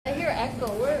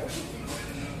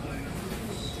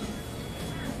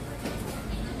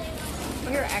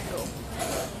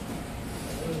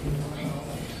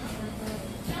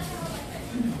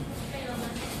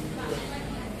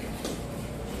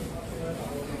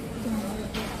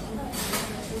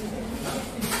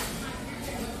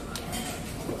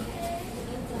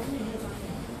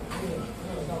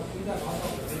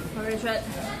shit.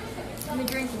 Let me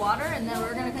drink water and then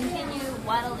we're gonna continue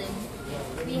wilding.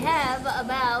 We have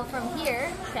about from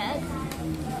here, Chad.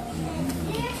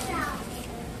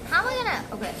 How am I gonna,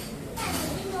 okay.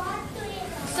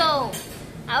 So,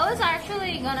 I was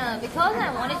actually gonna, because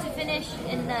I wanted to finish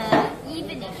in the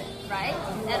evening, right?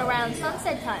 At around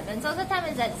sunset time. And sunset time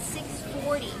is at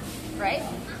 6:40, right?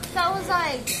 So I was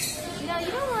like, you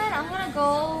know what? I'm gonna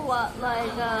go,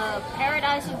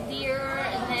 Paradise of Deer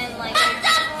and then like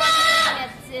at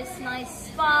this nice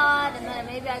spot and then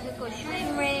maybe I could go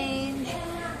shooting range.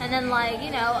 And then like,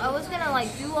 you know, I was gonna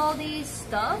like do all these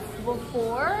stuff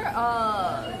before,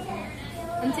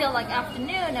 until like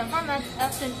afternoon and from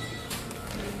afternoon.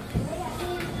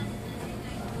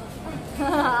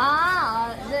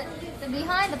 The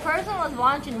behind the person was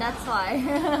watching, that's why.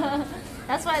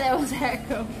 That's why there was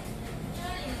echo.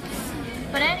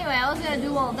 But anyway, I was gonna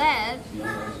do all that.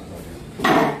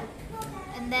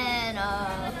 And then,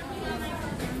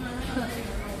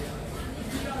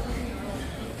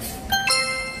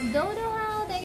 Dodo